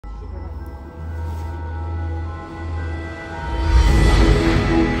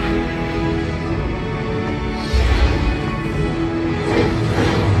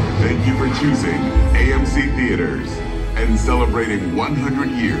celebrating 100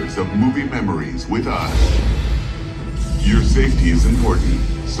 years of movie memories with us. Your safety is important,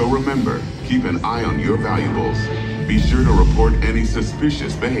 so remember, keep an eye on your valuables. Be sure to report any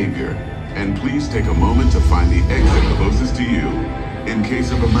suspicious behavior, and please take a moment to find the exit closest to you. In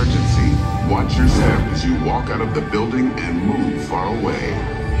case of emergency, watch your step as you walk out of the building and move far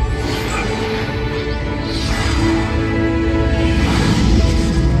away.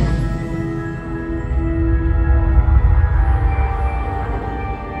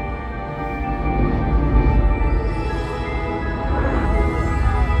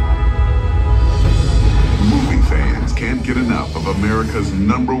 Can't get enough of America's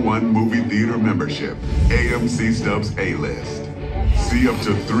 #1 movie theater membership, AMC Stubs A-List. See up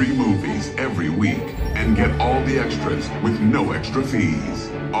to 3 movies every week and get all the extras with no extra fees.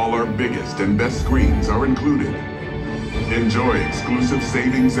 All our biggest and best screens are included. Enjoy exclusive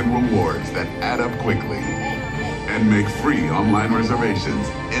savings and rewards that add up quickly. And make free online reservations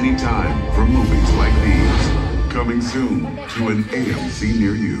anytime for movies like these. Coming soon to an AMC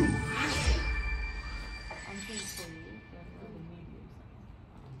near you.